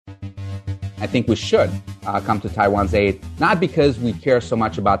I think we should come to Taiwan's aid, not because we care so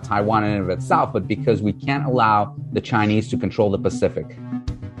much about Taiwan in and of itself, but because we can't allow the Chinese to control the Pacific.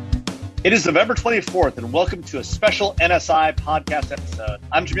 It is November 24th, and welcome to a special NSI podcast episode.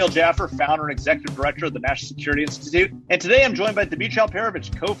 I'm Jamil Jaffer, founder and executive director of the National Security Institute. And today I'm joined by Dmitry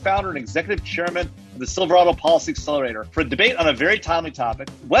Alperovitch, co-founder and executive chairman of the Silverado Policy Accelerator, for a debate on a very timely topic: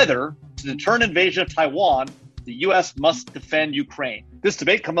 whether, to deter an invasion of Taiwan, the U.S. must defend Ukraine. This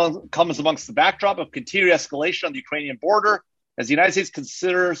debate comes amongst the backdrop of continued escalation on the Ukrainian border, as the United States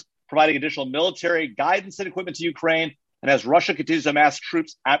considers providing additional military guidance and equipment to Ukraine, and as Russia continues to amass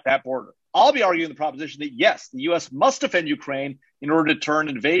troops at that border. I'll be arguing the proposition that, yes, the U.S. must defend Ukraine in order to deter an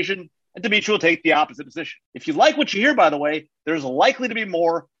invasion, and Dmitry will take the opposite position. If you like what you hear, by the way, there's likely to be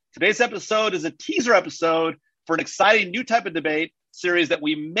more. Today's episode is a teaser episode for an exciting new type of debate series that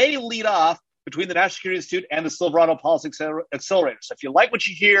we may lead off between the National Security Institute and the Silverado Policy Accelerator. So if you like what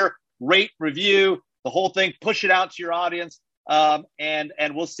you hear, rate, review, the whole thing, push it out to your audience. And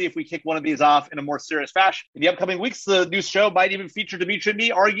we'll see if we kick one of these off in a more serious fashion. In the upcoming weeks, the new show might even feature Dmitry and me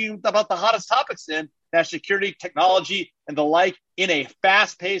arguing about the hottest topics in national security, technology, and the like in a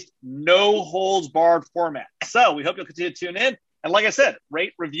fast-paced, no-holds-barred format. So we hope you'll continue to tune in. And like I said,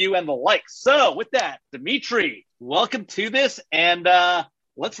 rate, review, and the like. So with that, Dmitry, welcome to this, and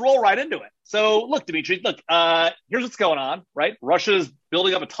let's roll right into it. So look, Dmitry, here's what's going on, right? Russia's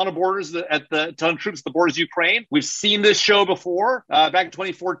building up a ton of borders ton of troops at the borders of Ukraine. We've seen this show before, back in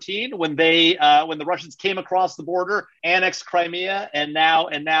 2014 when the Russians came across the border, annexed Crimea, and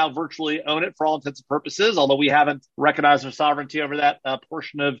now virtually own it for all intents and purposes, although we haven't recognized their sovereignty over that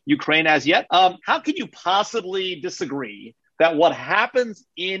portion of Ukraine as yet. How can you possibly disagree that what happens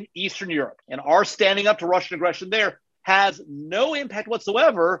in Eastern Europe and our standing up to Russian aggression there has no impact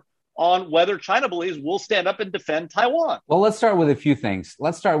whatsoever on whether China believes we'll stand up and defend Taiwan? Well, let's start with a few things.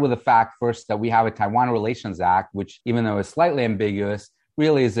 Let's start with the fact first that we have a Taiwan Relations Act, which, even though it's slightly ambiguous,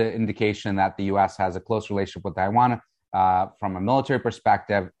 really is an indication that the U.S. has a close relationship with Taiwan from a military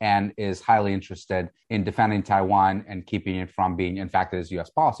perspective and is highly interested in defending Taiwan and keeping it from being, in fact, it is U.S.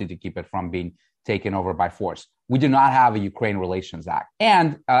 policy to keep it from being taken over by force. We do not have a Ukraine Relations Act.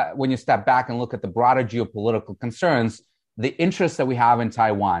 And when you step back and look at the broader geopolitical concerns, the interest that we have in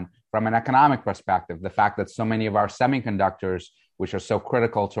Taiwan from an economic perspective, the fact that so many of our semiconductors, which are so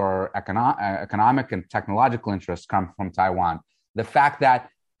critical to our economic and technological interests, come from Taiwan. The fact that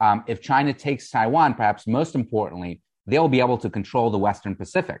if China takes Taiwan, perhaps most importantly, they'll be able to control the Western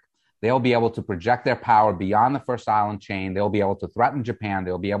Pacific. They'll be able to project their power beyond the first island chain. They'll be able to threaten Japan.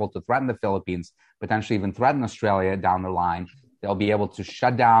 They'll be able to threaten the Philippines, potentially even threaten Australia down the line. They'll be able to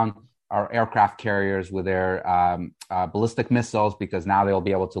shut down our aircraft carriers with their ballistic missiles, because now they'll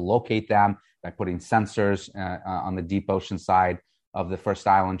be able to locate them by putting sensors on the deep ocean side of the first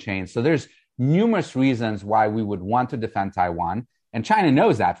island chain. So there's numerous reasons why we would want to defend Taiwan. And China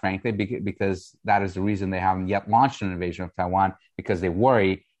knows that, frankly, because that is the reason they haven't yet launched an invasion of Taiwan, because they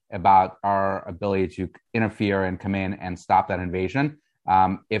worry about our ability to interfere and come in and stop that invasion.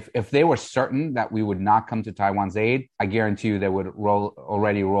 If they were certain that we would not come to Taiwan's aid, I guarantee you they would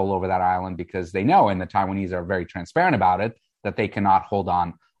already roll over that island, because they know, and the Taiwanese are very transparent about it, that they cannot hold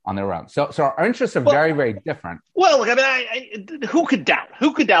on their own. So our interests are very, very different. Well, look, who could doubt?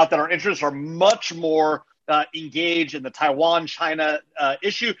 Who could doubt that our interests are much more engaged in the Taiwan-China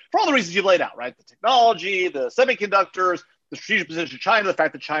issue for all the reasons you laid out, right? The technology, the semiconductors, the strategic position of China, the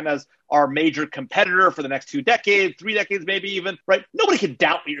fact that China's our major competitor for the next 2 decades, 3 decades, maybe even, right? Nobody can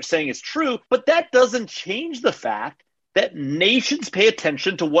doubt what you're saying is true, but that doesn't change the fact that nations pay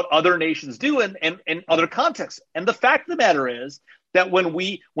attention to what other nations do in other contexts. And the fact of the matter is that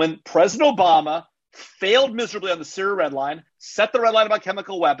when President Obama failed miserably on the Syria red line, set the red line about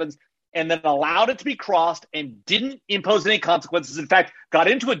chemical weapons, and then allowed it to be crossed and didn't impose any consequences, in fact, got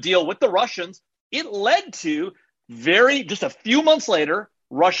into a deal with the Russians, it led to just a few months later,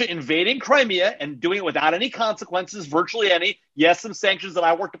 Russia invading Crimea and doing it without any consequences, virtually any. Yes, some sanctions that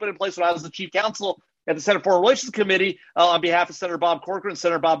I worked to put in place when I was the chief counsel at the Senate Foreign Relations Committee on behalf of Senator Bob Corcoran and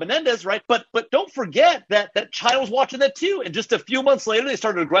Senator Bob Menendez, right? But don't forget that China was watching that too. And just a few months later, they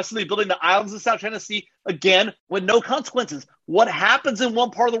started aggressively building the islands in the South China Sea, again, with no consequences. What happens in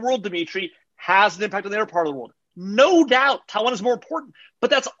one part of the world, Dmitry, has an impact on the other part of the world. No doubt, Taiwan is more important.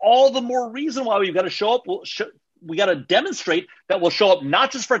 But that's all the more reason why we've got to show up. We got to demonstrate that we'll show up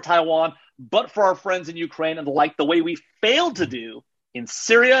not just for Taiwan, but for our friends in Ukraine and the way we failed to do in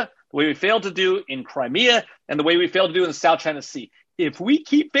Syria, the way we failed to do in Crimea, and the way we failed to do in the South China Sea. If we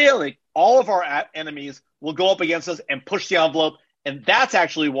keep failing, all of our enemies will go up against us and push the envelope. And that's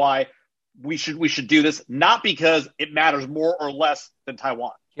actually why we should do this, not because it matters more or less than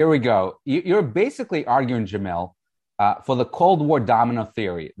Taiwan. Here we go. You're basically arguing, Jamil, for the Cold War domino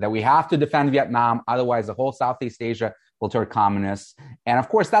theory that we have to defend Vietnam, otherwise the whole Southeast Asia will turn communist. And of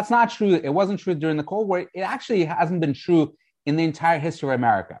course, that's not true. It wasn't true during the Cold War. It actually hasn't been true in the entire history of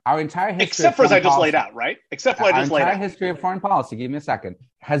America. Our entire history, except for as I just laid out, right? Except for I just laid out. Our entire history of foreign policy, give me a second,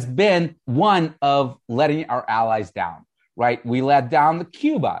 has been one of letting our allies down, right? We let down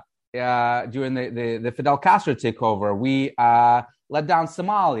Cuba during the Fidel Castro takeover. We let down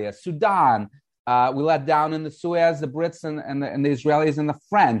Somalia, Sudan. We let down in the Suez, the Brits and the Israelis and the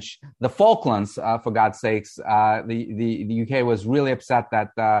French, the Falklands, for God's sakes. The UK was really upset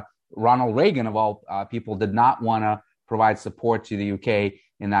that Ronald Reagan, of all people, did not want to provide support to the UK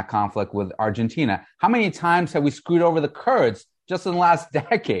in that conflict with Argentina. How many times have we screwed over the Kurds just in the last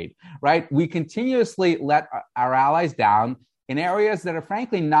decade, right? We continuously let our allies down in areas that are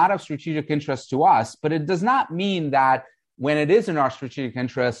frankly not of strategic interest to us, but it does not mean that when it is in our strategic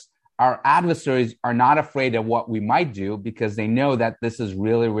interest, our adversaries are not afraid of what we might do because they know that this is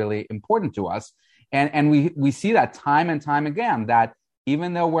really, really important to us. And we see that time and time again, that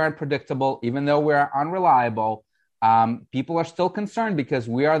even though we're unpredictable, even though we're unreliable, people are still concerned because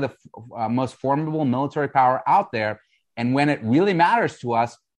we are the most formidable military power out there. And when it really matters to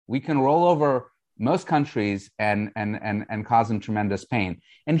us, we can roll over most countries and cause them tremendous pain.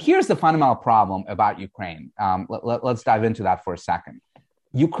 And here's the fundamental problem about Ukraine. Let's dive into that for a second.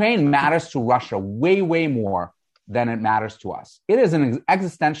 Ukraine matters to Russia way, way more than it matters to us. It is an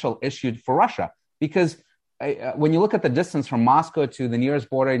existential issue for Russia because when you look at the distance from Moscow to the nearest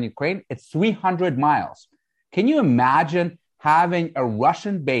border in Ukraine, it's 300 miles. Can you imagine having a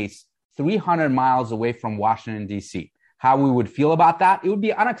Russian base 300 miles away from Washington, D.C.? How we would feel about that? It would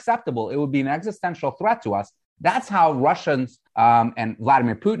be unacceptable. It would be an existential threat to us. That's how Russians and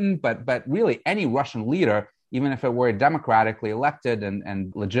Vladimir Putin, but really any Russian leader, even if it were democratically elected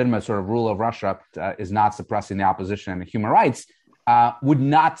and legitimate sort of rule of Russia is not suppressing the opposition and human rights, would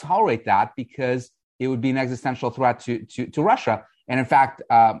not tolerate that because it would be an existential threat to Russia. And in fact,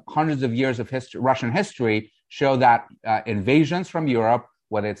 hundreds of years of Russian history show that invasions from Europe,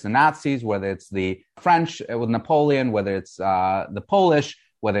 whether it's the Nazis, whether it's the French with Napoleon, whether it's the Polish,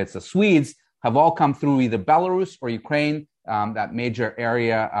 whether it's the Swedes, have all come through either Belarus or Ukraine, that major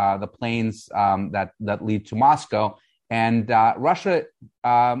area, the plains that lead to Moscow. And Russia,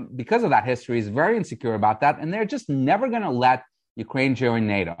 because of that history, is very insecure about that. And they're just never going to let Ukraine join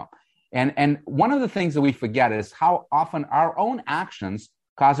NATO. And one of the things that we forget is how often our own actions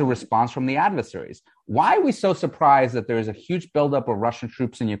cause a response from the adversaries. Why are we so surprised that there is a huge buildup of Russian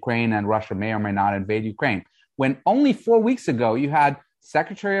troops in Ukraine and Russia may or may not invade Ukraine? When only 4 weeks ago, you had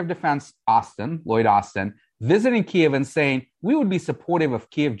Secretary of Defense Lloyd Austin, visiting Kiev and saying, we would be supportive of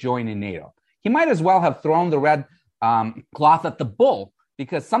Kiev joining NATO. He might as well have thrown the red cloth at the bull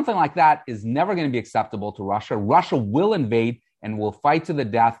because something like that is never going to be acceptable to Russia. Russia will invade and will fight to the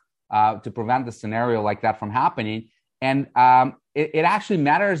death to prevent the scenario like that from happening. And it actually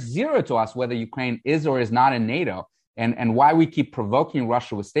matters zero to us whether Ukraine is or is not in NATO. And why we keep provoking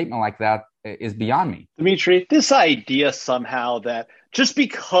Russia with a statement like that is beyond me. Dimitri, this idea somehow that just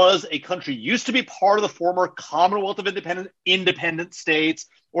because a country used to be part of the former Commonwealth of Independent States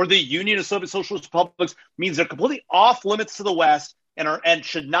or the Union of Soviet Socialist Republics means they're completely off limits to the West and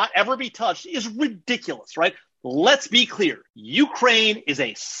should not ever be touched is ridiculous, right? Let's be clear. Ukraine is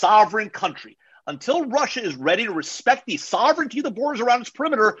a sovereign country. Until Russia is ready to respect the sovereignty of the borders around its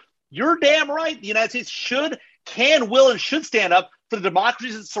perimeter, you're damn right. The United States can, will, and should stand up for the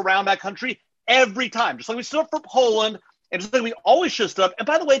democracies that surround that country every time. Just like we stood up for Poland, and just like we always should stand up. And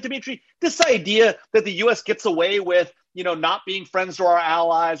by the way, Dimitri, this idea that the U.S. gets away with, not being friends to our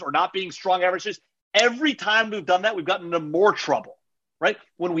allies or not being strong adversaries, every time we've done that, we've gotten into more trouble, right?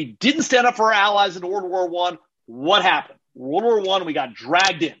 When we didn't stand up for our allies in World War I, what happened? World War I, we got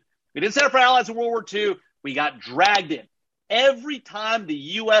dragged in. We didn't stand up for allies in World War II. We got dragged in. Every time the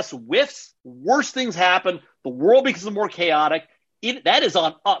U.S. whiffs, worse things happen. The world becomes more chaotic. That is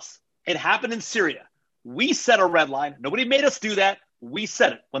on us. It happened in Syria. We set a red line. Nobody made us do that. We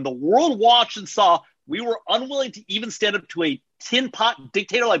set it. When the world watched and saw we were unwilling to even stand up to a tin pot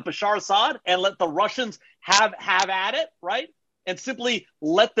dictator like Bashar Assad and let the Russians have at it, right? And simply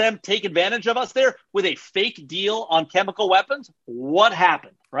let them take advantage of us there with a fake deal on chemical weapons. What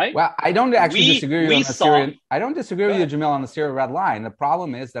happened, right? Well, I don't actually disagree with you on the Syrian. I don't disagree with you, Jamil, on the Syria red line. The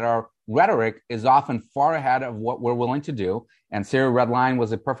problem is that our rhetoric is often far ahead of what we're willing to do. And Syria red line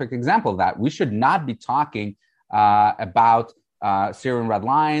was a perfect example of that. We should not be talking about Syrian red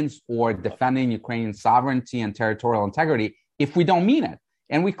lines or defending Ukrainian sovereignty and territorial integrity if we don't mean it.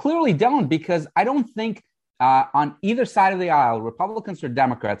 And we clearly don't, because I don't think on either side of the aisle, Republicans or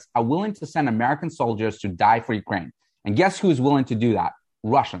Democrats, are willing to send American soldiers to die for Ukraine. And guess who's willing to do that?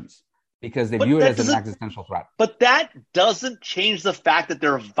 Russians, because they view it as an existential threat. But that doesn't change the fact that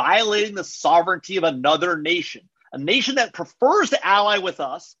they're violating the sovereignty of another nation, a nation that prefers to ally with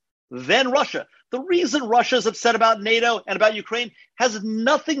us than Russia. The reason Russia is upset about NATO and about Ukraine has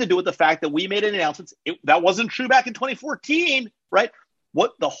nothing to do with the fact that we made an announcement. That wasn't true back in 2014, right?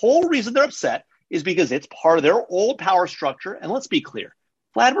 What the whole reason they're upset is because it's part of their old power structure. And let's be clear,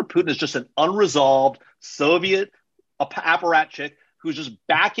 Vladimir Putin is just an unresolved Soviet apparatchik who's just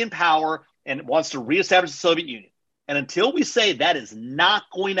back in power and wants to reestablish the Soviet Union. And until we say that is not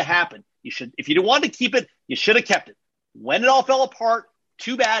going to happen, if you wanted to keep it, you should have kept it. When it all fell apart,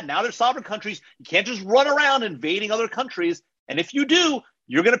 too bad. Now they're sovereign countries. You can't just run around invading other countries. And if you do,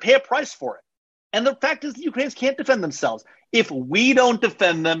 you're going to pay a price for it. And the fact is the Ukrainians can't defend themselves. If we don't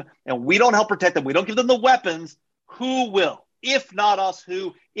defend them and we don't help protect them, we don't give them the weapons, who will? If not us,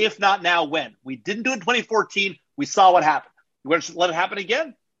 who? If not now, when? We didn't do it in 2014. We saw what happened. We're going to let it happen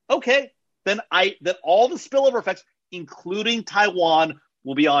again? Okay. Then all the spillover effects, including Taiwan,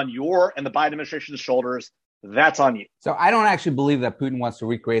 will be on your and the Biden administration's shoulders. That's on you. So I don't actually believe that Putin wants to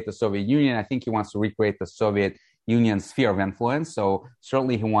recreate the Soviet Union. I think he wants to recreate the Soviet Union's sphere of influence. So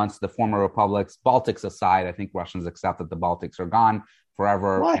certainly he wants the former republics, Baltics aside. I think Russians accept that the Baltics are gone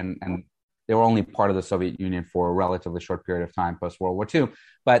forever. And they were only part of the Soviet Union for a relatively short period of time post-World War II.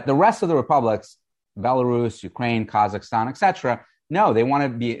 But the rest of the republics, Belarus, Ukraine, Kazakhstan, etc., no, they want to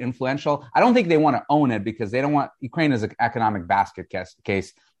be influential. I don't think they want to own it because they don't want Ukraine as an economic basket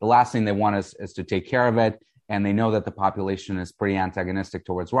case. The last thing they want is to take care of it. And they know that the population is pretty antagonistic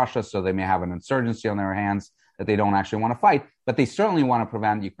towards Russia, so they may have an insurgency on their hands that they don't actually want to fight. But they certainly want to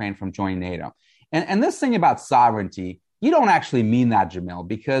prevent Ukraine from joining NATO. And this thing about sovereignty, you don't actually mean that, Jamil,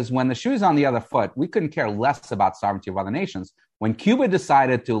 because when the shoe's on the other foot, we couldn't care less about sovereignty of other nations. When Cuba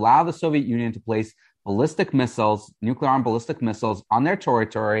decided to allow the Soviet Union to place ballistic missiles, nuclear armed ballistic missiles on their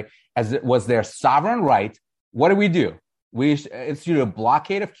territory, as it was their sovereign right, what do? We instituted a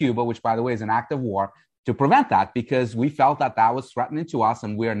blockade of Cuba, which, by the way, is an act of war, to prevent that because we felt that was threatening to us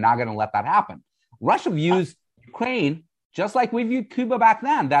and we are not going to let that happen. Russia views Ukraine just like we viewed Cuba back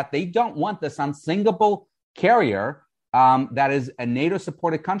then, that they don't want this unsinkable carrier that is a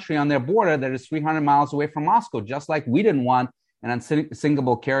NATO-supported country on their border that is 300 miles away from Moscow, just like we didn't want an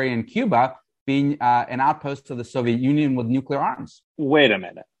unsinkable carrier in Cuba being an outpost of the Soviet Union with nuclear arms. Wait a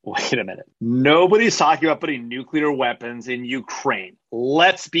minute. Nobody's talking about putting nuclear weapons in Ukraine.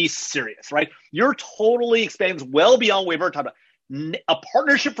 Let's be serious, right? You're totally expanding well beyond what we've ever talked about. A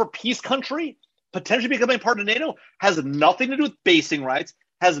partnership for peace country, potentially becoming part of NATO, has nothing to do with basing rights,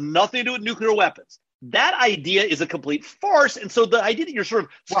 has nothing to do with nuclear weapons. That idea is a complete farce. And so the idea that you're sort of...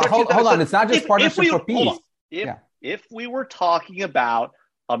 hold on. It's not just partnership for peace. If we were talking about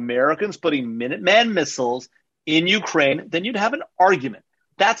Americans putting Minuteman missiles in Ukraine, then you'd have an argument.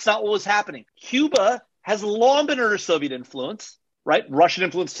 That's not what was happening. Cuba has long been under Soviet influence, right? Russian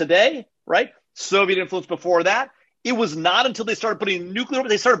influence today, right? Soviet influence before that. It was not until they started putting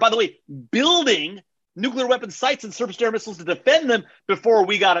they started, by the way, building nuclear weapon sites and surface to air missiles to defend them before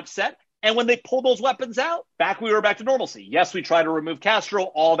we got upset. And when they pulled those weapons out, we were back to normalcy. Yes, we tried to remove Castro,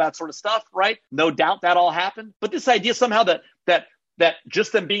 all that sort of stuff, right? No doubt that all happened. But this idea somehow that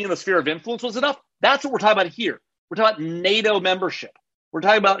just them being in the sphere of influence was enough, that's what we're talking about here. We're talking about NATO membership. We're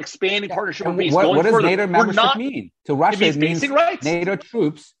talking about expanding partnership with peace. What does NATO membership mean? To Russia, it means rights. NATO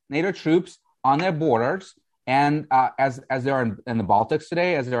troops on their borders, and as they're in the Baltics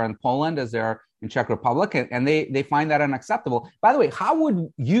today, as they're in Poland, as they're in Czech Republic, and they find that unacceptable. By the way, how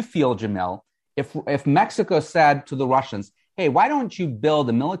would you feel, Jamil, if Mexico said to the Russians, hey, why don't you build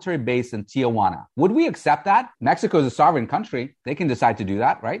a military base in Tijuana? Would we accept that? Mexico is a sovereign country. They can decide to do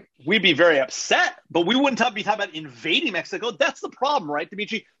that, right? We'd be very upset, but we wouldn't be talking about invading Mexico. That's the problem, right,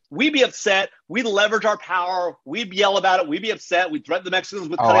 Dimitri? We'd be upset. We'd leverage our power. We'd yell about it. We'd be upset. We'd threaten the Mexicans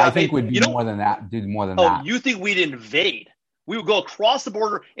with cutting out. I think we'd do more than that. Oh, you think we'd invade? We would go across the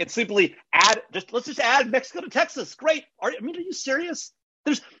border and simply let's just add Mexico to Texas. Great. Are you serious?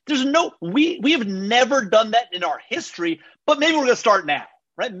 There's no, we have never done that in our history, but maybe we're going to start now,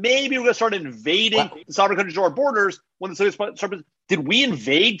 right? Maybe we're going to start invading the sovereign countries to our borders when the Soviets started. Did we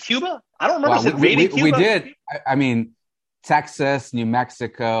invade Cuba? I don't remember us invading Cuba. We did. I mean, Texas, New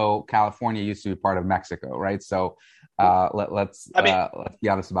Mexico, California used to be part of Mexico, right? So let's be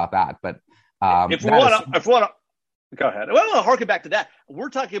honest about that. But if we want to, go ahead. I want to harken back to that. We're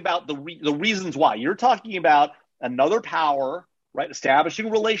talking about the reasons why. You're talking about another power, right?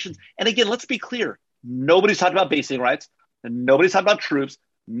 Establishing relations. And again, let's be clear. Nobody's talking about basing rights. And nobody's talking about troops.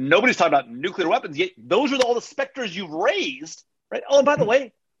 Nobody's talking about nuclear weapons yet. Those are all the specters you've raised, right? Oh, and by the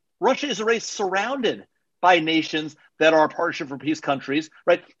way, Russia is already surrounded by nations that are partnership for peace countries,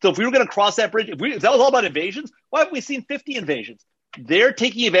 right? So if we were going to cross that bridge, if that was all about invasions, why haven't we seen 50 invasions? They're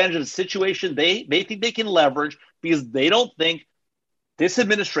taking advantage of the situation they think they can leverage because they don't think this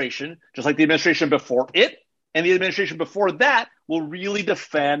administration, just like the administration before it and the administration before that, will really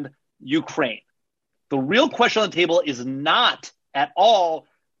defend Ukraine. The real question on the table is not at all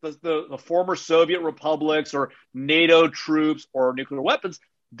the former Soviet republics or NATO troops or nuclear weapons.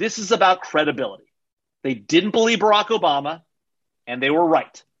 This is about credibility. They didn't believe Barack Obama, and they were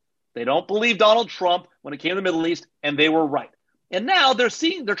right. They don't believe Donald Trump when it came to the Middle East, and they were right. And now they're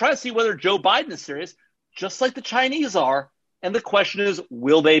trying to see whether Joe Biden is serious, just like the Chinese are. And the question is,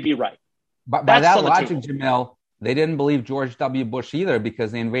 will they be right? But by that logic, Jamil, they didn't believe George W. Bush either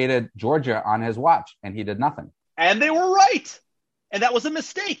because they invaded Georgia on his watch, and he did nothing. And they were right. And that was a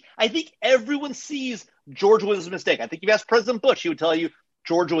mistake. I think everyone sees Georgia was a mistake. I think if you ask President Bush, he would tell you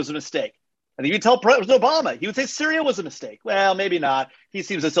Georgia was a mistake. I think you tell President Obama, he would say Syria was a mistake. Well, maybe not. He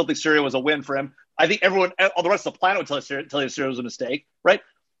seems to still think Syria was a win for him. I think everyone, all the rest of the planet would tell you Syria was a mistake, right?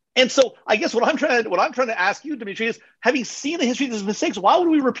 And so I guess what I'm trying to ask you, Dimitri, is having seen the history of these mistakes, why would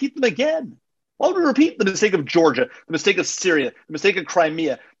we repeat them again? Why would we repeat the mistake of Georgia, the mistake of Syria, the mistake of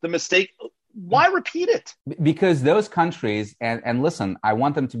Crimea, the mistake? Why repeat it? Because those countries, and listen, I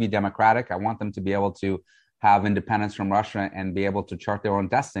want them to be democratic. I want them to be able to have independence from Russia and be able to chart their own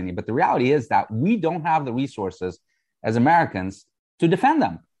destiny. But the reality is that we don't have the resources as Americans to defend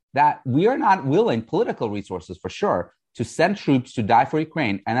them, that we are not willing, political resources for sure, to send troops to die for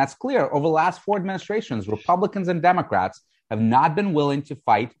Ukraine. And that's clear. Over the last 4 administrations, Republicans and Democrats have not been willing to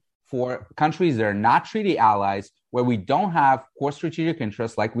fight for countries that are not treaty allies, where we don't have core strategic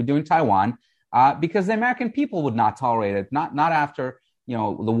interests like we do in Taiwan, because the American people would not tolerate it, not after the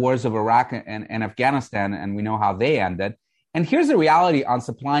wars of Iraq and Afghanistan, and we know how they ended. And here's the reality on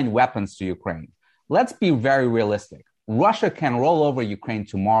supplying weapons to Ukraine. Let's be very realistic. Russia can roll over Ukraine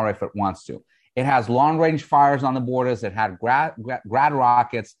tomorrow if it wants to. It has long-range fires on the borders. It had grad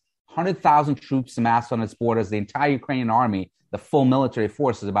rockets, 100,000 troops amassed on its borders. The entire Ukrainian army, the full military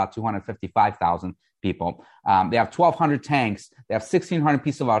force, is about 255,000 people. They have 1,200 tanks. They have 1,600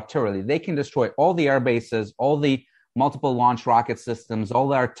 pieces of artillery. They can destroy all the air bases, all the multiple launch rocket systems, all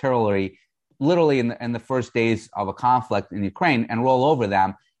the artillery, literally in the first days of a conflict in Ukraine, and roll over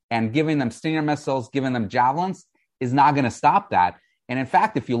them. And giving them Stinger missiles, giving them javelins is not going to stop that. And in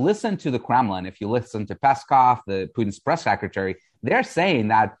fact, if you listen to the Kremlin, if you listen to Peskov, Putin's press secretary, they're saying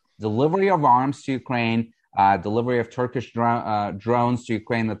that delivery of arms to Ukraine, delivery of Turkish drones to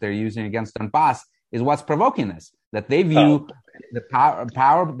Ukraine that they're using against Donbass is what's provoking this, that they view the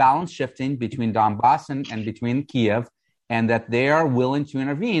power balance shifting between Donbass and between Kiev, and that they are willing to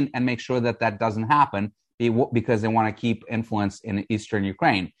intervene and make sure that that doesn't happen because they want to keep influence in eastern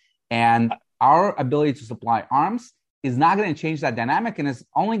Ukraine. And our ability to supply arms is not going to change that dynamic, and is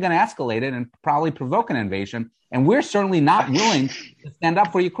only going to escalate it and probably provoke an invasion. And we're certainly not willing to stand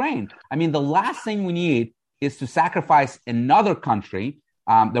up for Ukraine. I mean, the last thing we need is to sacrifice another country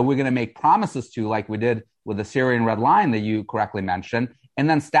that we're going to make promises to, like we did with the Syrian Red Line that you correctly mentioned, and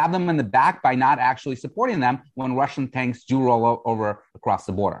then stab them in the back by not actually supporting them when Russian tanks do roll over across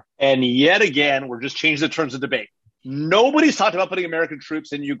the border. And yet again, we're just changing the terms of debate. Nobody's talked about putting American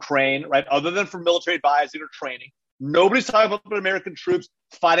troops in Ukraine, right, other than for military advising or training. Nobody's talking about putting American troops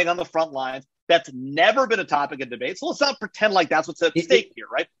fighting on the front lines. That's never been a topic of debate. So let's not pretend like that's what's at stake here,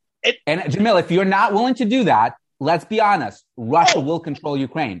 right? And Jamil, if you're not willing to do that, let's be honest, Russia will control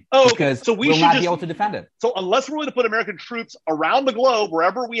Ukraine because so we'll not be able to defend it. So unless we're willing to put American troops around the globe,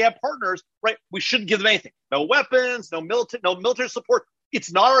 wherever we have partners, right, we shouldn't give them anything. No weapons, no military support.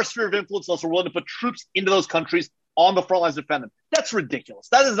 It's not our sphere of influence unless we're willing to put troops into those countries on the front lines to defend them. That's ridiculous.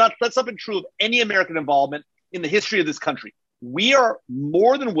 That's not been true of any American involvement in the history of this country. We are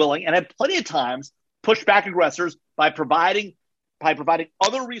more than willing and have plenty of times pushed back aggressors by providing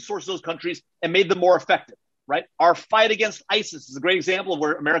other resources to those countries and made them more effective, right? Our fight against ISIS is a great example of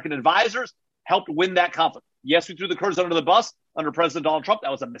where American advisors helped win that conflict. Yes, we threw the Kurds under the bus under President Donald Trump.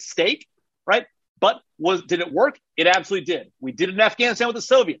 That was a mistake, right? But did it work? It absolutely did. We did it in Afghanistan with the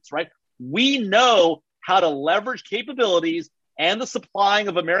Soviets, right? We know how to leverage capabilities and the supplying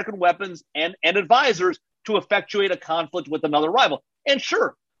of American weapons and advisors to effectuate a conflict with another rival. And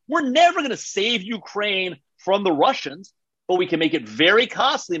sure, we're never going to save Ukraine from the Russians, but we can make it very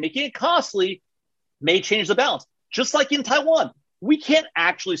costly. Making it costly may change the balance. Just like in Taiwan, we can't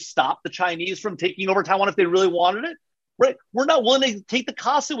actually stop the Chinese from taking over Taiwan if they really wanted it, right? We're not willing to take the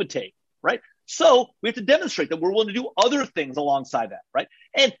cost it would take, right? So we have to demonstrate that we're willing to do other things alongside that, right?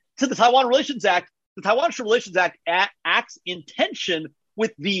 And to the Taiwan Relations Act, the Taiwan Relations Act acts in tension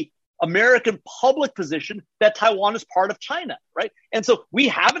with the American public position that Taiwan is part of China, right? And so we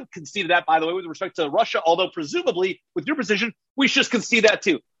haven't conceded that, by the way, with respect to Russia, although presumably with your position, we should just concede that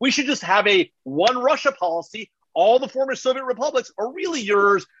too. We should just have a one Russia policy. All the former Soviet republics are really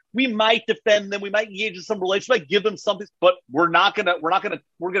yours. We might defend them. We might engage in some relations, might give them something, but we're going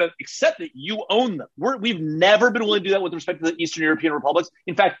to accept that you own them. We've never been willing to do that with respect to the Eastern European republics.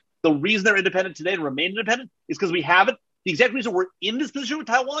 In fact, the reason they're independent today and remain independent is because we haven't. The exact reason we're in this position with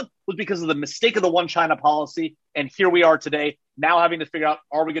Taiwan was because of the mistake of the one China policy. And here we are today, now having to figure out,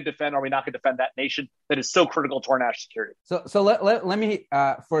 are we going to defend, are we not going to defend that nation that is so critical to our national security? So let me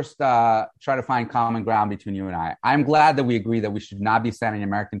first try to find common ground between you and I. I'm glad that we agree that we should not be sending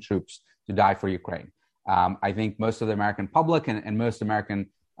American troops to die for Ukraine. I think most of the American public and most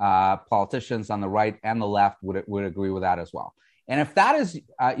American politicians on the right and the left would agree with that as well. And if that is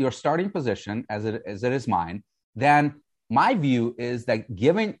your starting position, as it is mine, then my view is that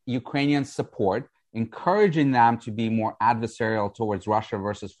giving Ukrainians support, encouraging them to be more adversarial towards Russia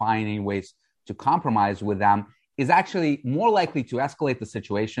versus finding ways to compromise with them is actually more likely to escalate the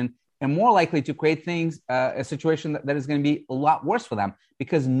situation and more likely to create a situation that is going to be a lot worse for them,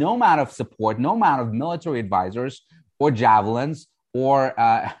 because no amount of support, no amount of military advisors or javelins or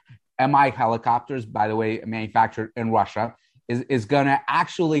Mi helicopters, by the way, manufactured in Russia, is going to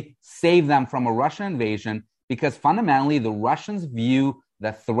actually save them from a Russian invasion. Because fundamentally, the Russians view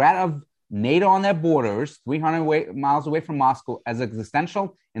the threat of NATO on their borders, 300 miles away from Moscow, as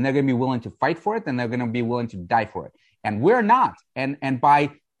existential, and they're going to be willing to fight for it, and they're going to be willing to die for it. And we're not. And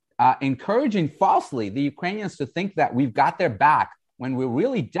by encouraging falsely the Ukrainians to think that we've got their back when we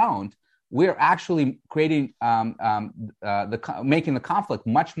really don't, we're actually creating making the conflict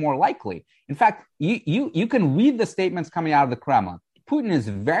much more likely. In fact, you can read the statements coming out of the Kremlin. Putin is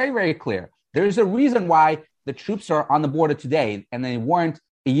very, very clear. There's a reason why the troops are on the border today, and they weren't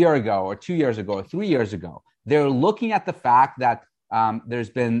a year ago or 2 years ago or 3 years ago. They're looking at the fact that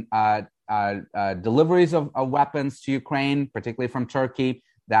there's been deliveries of weapons to Ukraine, particularly from Turkey,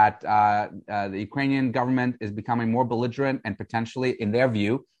 that the Ukrainian government is becoming more belligerent and potentially, in their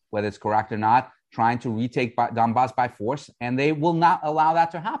view, whether it's correct or not, trying to retake Donbass by force, and they will not allow that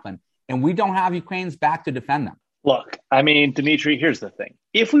to happen. And we don't have Ukraine's back to defend them. Look, I mean, Dimitri, here's the thing.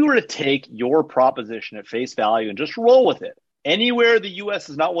 If we were to take your proposition at face value and just roll with it, anywhere the U.S.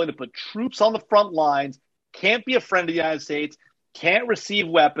 is not willing to put troops on the front lines, can't be a friend of the United States, can't receive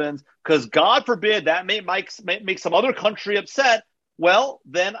weapons, because God forbid that may make some other country upset, well,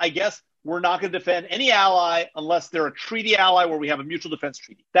 then I guess we're not going to defend any ally unless they're a treaty ally where we have a mutual defense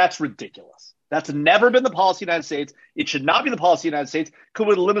treaty. That's ridiculous. That's never been the policy of the United States. It should not be the policy of the United States. Could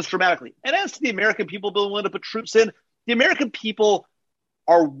would limit dramatically. And as to the American people being willing to put troops in, the American people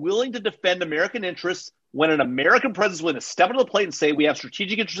are willing to defend American interests when an American president is willing to step into the plate and say, we have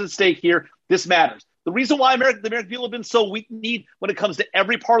strategic interests at stake here. This matters. The reason why the American people have been so weak-kneed when it comes to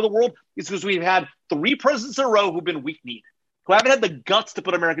every part of the world is because we've had 3 presidents in a row who've been weak-kneed, who haven't had the guts to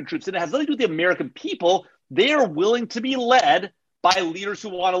put American troops in. It has nothing to do with the American people. They are willing to be led by leaders who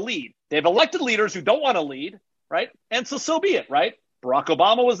want to lead. They have elected leaders who don't want to lead, right? And so be it, right? Barack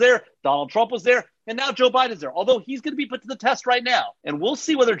Obama was there, Donald Trump was there, and now Joe Biden's there, although he's going to be put to the test right now. And we'll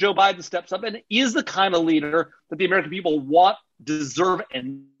see whether Joe Biden steps up and is the kind of leader that the American people want, deserve,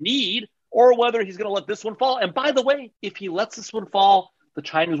 and need, or whether he's going to let this one fall. And by the way, if he lets this one fall, the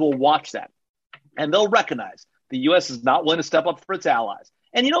Chinese will watch that. And they'll recognize the U.S. is not willing to step up for its allies.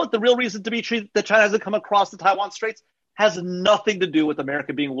 And you know what? The real reason, Dimitri, that China hasn't come across the Taiwan Straits has nothing to do with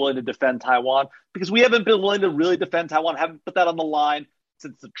America being willing to defend Taiwan, because we haven't been willing to really defend Taiwan, haven't put that on the line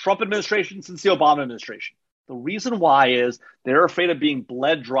since the Trump administration, since the Obama administration. The reason why is they're afraid of being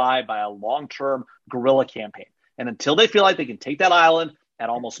bled dry by a long-term guerrilla campaign. And until they feel like they can take that island at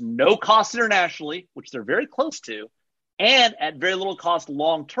almost no cost internationally, which they're very close to, and at very little cost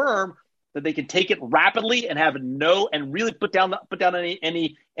long-term, that they can take it rapidly and have and really put down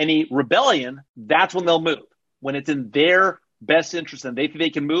any rebellion, that's when they'll move. When it's in their best interest and they think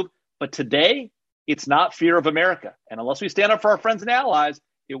they can move. But today, it's not fear of America. And unless we stand up for our friends and allies,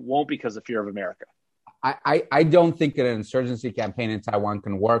 it won't because of fear of America. I don't think that an insurgency campaign in Taiwan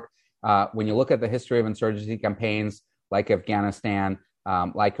can work. When you look at the history of insurgency campaigns like Afghanistan,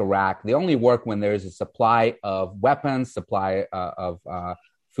 like Iraq, they only work when there is a supply of weapons, supply of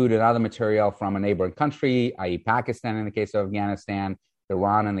food and other material from a neighboring country, i.e. Pakistan in the case of Afghanistan,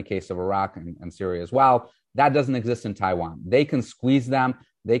 Iran in the case of Iraq and Syria as well. That doesn't exist in Taiwan. They can squeeze them.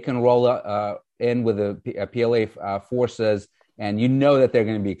 They can roll in with the PLA forces, and you know that they're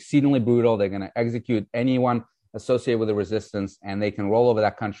going to be exceedingly brutal. They're going to execute anyone associated with the resistance, and they can roll over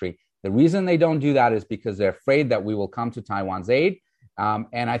that country. The reason they don't do that is because they're afraid that we will come to Taiwan's aid.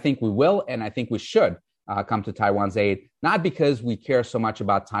 And I think we will, and I think we should come to Taiwan's aid, not because we care so much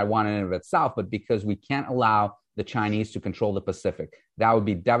about Taiwan in and of itself, but because we can't allow the Chinese to control the Pacific. That would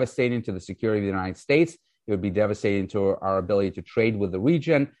be devastating to the security of the United States. It would be devastating to our ability to trade with the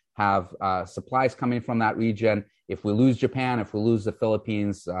region, have supplies coming from that region. If we lose Japan, if we lose the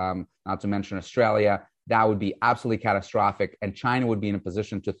Philippines, not to mention Australia, that would be absolutely catastrophic. And China would be in a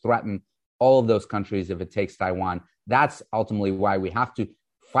position to threaten all of those countries if it takes Taiwan. That's ultimately why we have to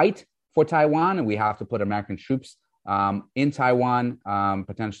fight for Taiwan, and we have to put American troops in Taiwan,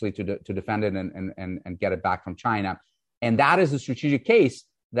 potentially to defend it and get it back from China. And that is a strategic case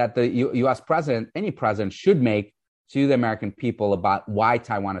that the U.S. president, any president, should make to the American people about why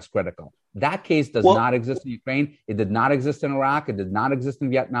Taiwan is critical. That case does not exist in Ukraine. It did not exist in Iraq. It did not exist in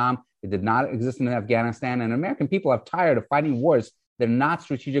Vietnam. It did not exist in Afghanistan. And American people are tired of fighting wars that are not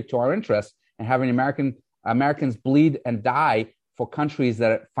strategic to our interests and having Americans bleed and die for countries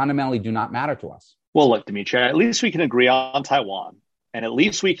that fundamentally do not matter to us. Well, look, Dimitri, at least we can agree on Taiwan. And at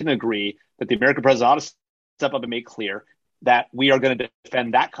least we can agree that the American president ought to step up and make clear that we are going to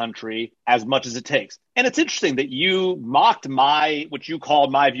defend that country as much as it takes. And it's interesting that you mocked what you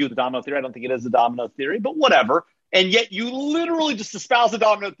called my view of the domino theory. I don't think it is the domino theory, but whatever. And yet you literally just espoused the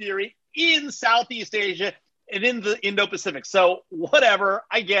domino theory in Southeast Asia and in the Indo-Pacific. So whatever,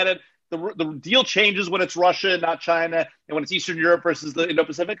 I get it. The deal changes when it's Russia and not China, and when it's Eastern Europe versus the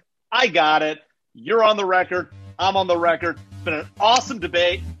Indo-Pacific. I got it. You're on the record. I'm on the record. It's been an awesome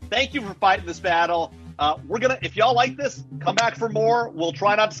debate. Thank you for fighting this battle. If y'all like this, come back for more. We'll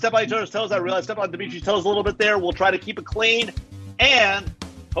try not to step on each other's toes. I realize I stepped on Dimitri's toes a little bit there. We'll try to keep it clean. And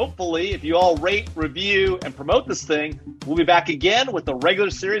hopefully, if you all rate, review, and promote this thing, we'll be back again with the regular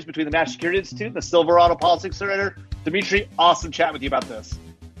series between the National Security Institute and the Silverado Politics Center. Dimitri, awesome chat with you about this.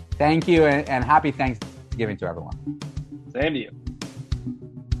 Thank you, and happy Thanksgiving to everyone. Same to you.